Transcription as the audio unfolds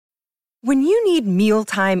When you need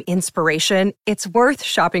mealtime inspiration, it's worth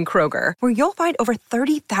shopping Kroger, where you'll find over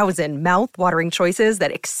 30,000 mouth-watering choices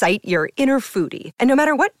that excite your inner foodie. And no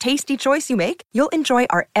matter what tasty choice you make, you'll enjoy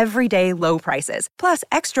our everyday low prices, plus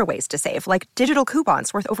extra ways to save, like digital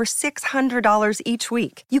coupons worth over $600 each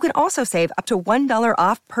week. You can also save up to $1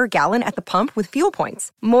 off per gallon at the pump with fuel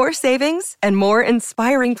points. More savings and more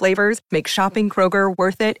inspiring flavors make shopping Kroger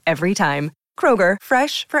worth it every time. Kroger,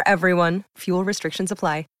 fresh for everyone. Fuel restrictions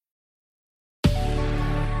apply.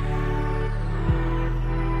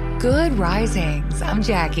 Good risings. I'm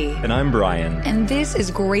Jackie. And I'm Brian. And this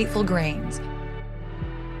is Grateful Grains.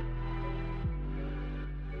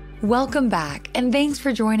 Welcome back, and thanks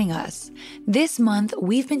for joining us. This month,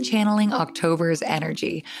 we've been channeling October's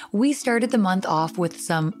energy. We started the month off with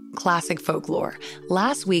some classic folklore.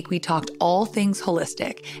 Last week, we talked all things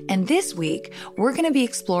holistic, and this week, we're going to be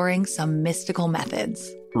exploring some mystical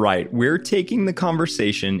methods. Right, we're taking the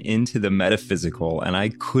conversation into the metaphysical, and I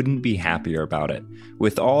couldn't be happier about it.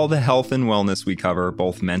 With all the health and wellness we cover,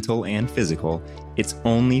 both mental and physical, it's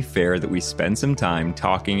only fair that we spend some time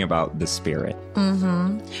talking about the spirit.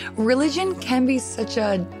 Religion can be such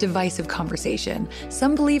a divisive conversation.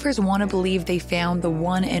 Some believers want to believe they found the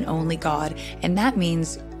one and only God, and that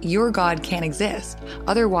means your God can't exist.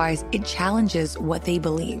 Otherwise, it challenges what they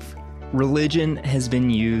believe. Religion has been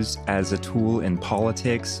used as a tool in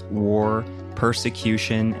politics, war,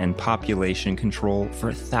 persecution, and population control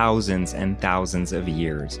for thousands and thousands of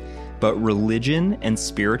years. But religion and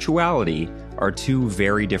spirituality are two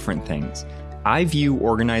very different things. I view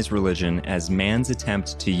organized religion as man's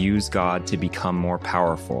attempt to use God to become more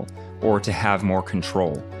powerful or to have more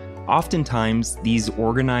control. Oftentimes, these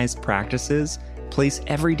organized practices place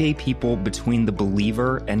everyday people between the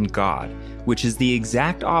believer and God, which is the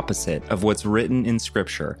exact opposite of what's written in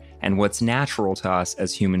Scripture and what's natural to us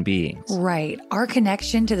as human beings. Right. Our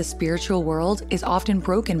connection to the spiritual world is often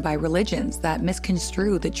broken by religions that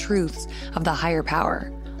misconstrue the truths of the higher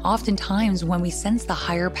power. Oftentimes, when we sense the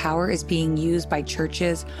higher power is being used by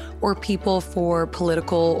churches or people for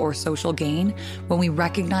political or social gain, when we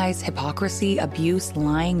recognize hypocrisy, abuse,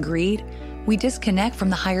 lying, greed, we disconnect from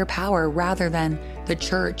the higher power rather than the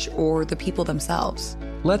church or the people themselves.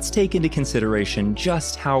 Let's take into consideration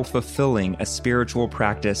just how fulfilling a spiritual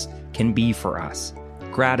practice can be for us.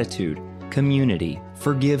 Gratitude, community,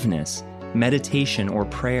 forgiveness, meditation or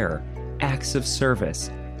prayer, acts of service.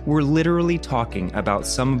 We're literally talking about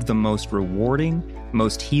some of the most rewarding,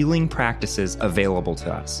 most healing practices available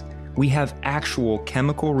to us. We have actual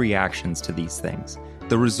chemical reactions to these things.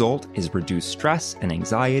 The result is reduced stress and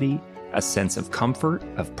anxiety, a sense of comfort,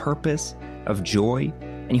 of purpose, of joy,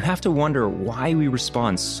 and you have to wonder why we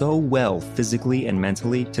respond so well physically and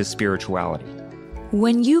mentally to spirituality.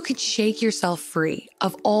 When you could shake yourself free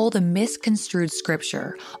of all the misconstrued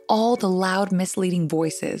scripture, all the loud misleading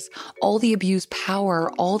voices, all the abused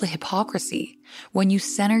power, all the hypocrisy, when you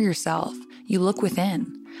center yourself, you look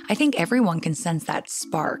within. I think everyone can sense that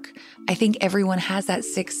spark. I think everyone has that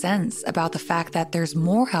sixth sense about the fact that there's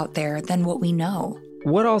more out there than what we know.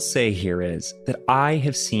 What I'll say here is that I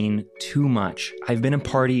have seen too much. I've been a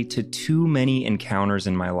party to too many encounters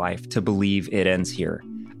in my life to believe it ends here.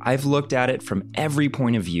 I've looked at it from every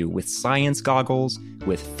point of view with science goggles,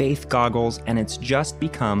 with faith goggles, and it's just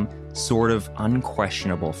become sort of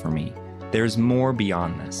unquestionable for me. There's more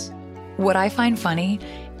beyond this. What I find funny,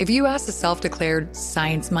 if you ask the self-declared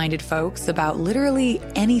science-minded folks about literally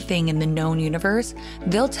anything in the known universe,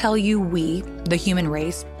 they'll tell you we, the human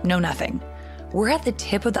race, know nothing. We're at the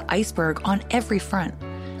tip of the iceberg on every front.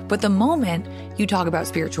 But the moment you talk about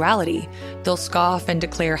spirituality, they'll scoff and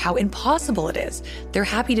declare how impossible it is. They're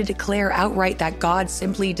happy to declare outright that God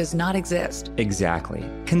simply does not exist. Exactly.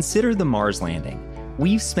 Consider the Mars landing.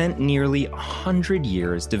 We've spent nearly 100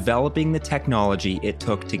 years developing the technology it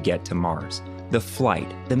took to get to Mars. The flight,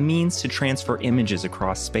 the means to transfer images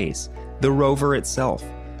across space, the rover itself.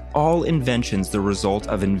 All inventions the result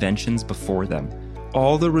of inventions before them.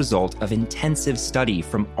 All the result of intensive study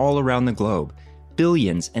from all around the globe.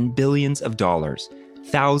 Billions and billions of dollars,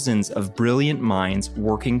 thousands of brilliant minds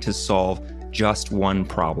working to solve just one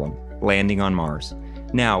problem, landing on Mars.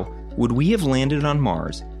 Now, would we have landed on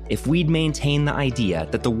Mars if we'd maintained the idea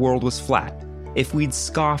that the world was flat, if we'd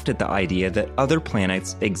scoffed at the idea that other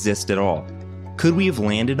planets exist at all? Could we have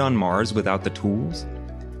landed on Mars without the tools?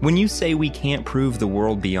 When you say we can't prove the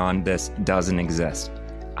world beyond this doesn't exist,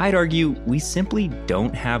 I'd argue we simply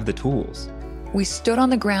don't have the tools. We stood on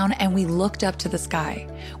the ground and we looked up to the sky.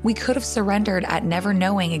 We could have surrendered at never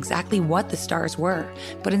knowing exactly what the stars were,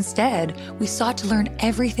 but instead, we sought to learn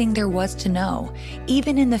everything there was to know.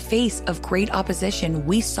 Even in the face of great opposition,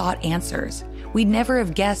 we sought answers. We'd never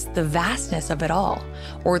have guessed the vastness of it all,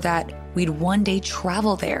 or that we'd one day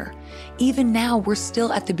travel there. Even now, we're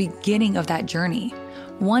still at the beginning of that journey.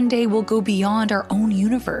 One day we'll go beyond our own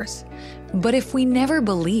universe. But if we never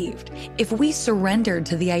believed, if we surrendered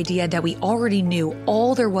to the idea that we already knew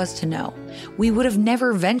all there was to know, we would have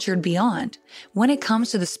never ventured beyond. When it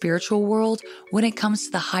comes to the spiritual world, when it comes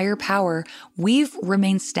to the higher power, we've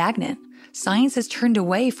remained stagnant. Science has turned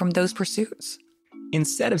away from those pursuits.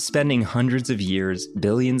 Instead of spending hundreds of years,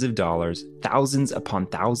 billions of dollars, thousands upon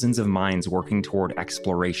thousands of minds working toward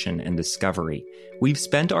exploration and discovery, we've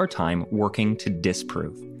spent our time working to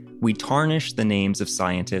disprove. We tarnish the names of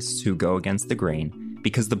scientists who go against the grain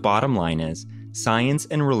because the bottom line is, science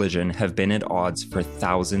and religion have been at odds for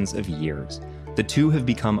thousands of years. The two have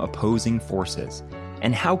become opposing forces.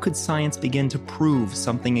 And how could science begin to prove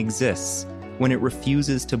something exists when it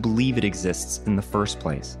refuses to believe it exists in the first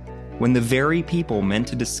place? When the very people meant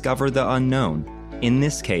to discover the unknown, in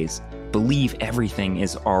this case, believe everything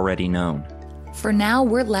is already known. For now,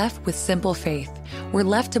 we're left with simple faith. We're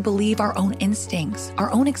left to believe our own instincts, our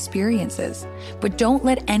own experiences. But don't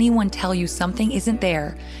let anyone tell you something isn't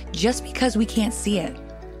there just because we can't see it.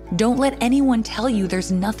 Don't let anyone tell you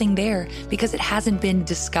there's nothing there because it hasn't been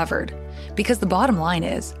discovered. Because the bottom line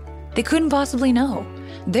is, they couldn't possibly know.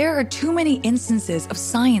 There are too many instances of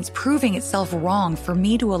science proving itself wrong for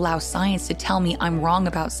me to allow science to tell me I'm wrong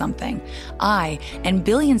about something I and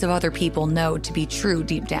billions of other people know to be true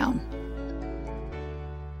deep down.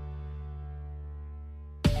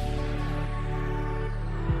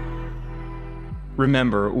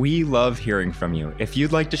 Remember, we love hearing from you. If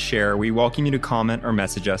you'd like to share, we welcome you to comment or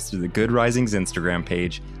message us through the Good Risings Instagram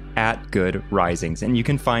page @GoodRisings. And you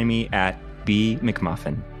can find me at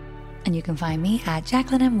 @BMcMuffin. And you can find me at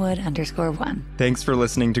JacquelineMWood_1. Thanks for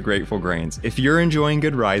listening to Grateful Grains. If you're enjoying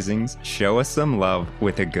Good Risings, show us some love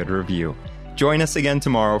with a good review. Join us again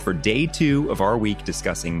tomorrow for day 2 of our week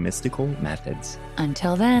discussing mystical methods.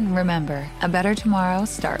 Until then, remember, a better tomorrow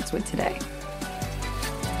starts with today.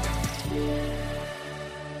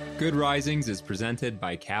 Good Risings is presented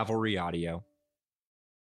by Cavalry Audio.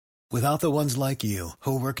 Without the ones like you,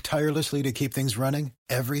 who work tirelessly to keep things running,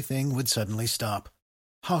 everything would suddenly stop.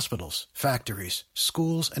 Hospitals, factories,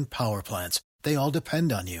 schools, and power plants, they all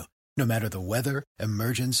depend on you. No matter the weather,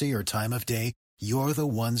 emergency, or time of day, you're the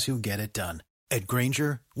ones who get it done. At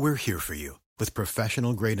Grainger, we're here for you with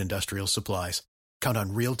professional-grade industrial supplies. Count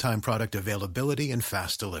on real-time product availability and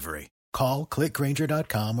fast delivery. Call, click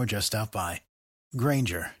Grainger.com, or just stop by.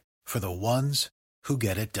 Grainger, for the ones who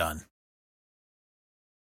get it done.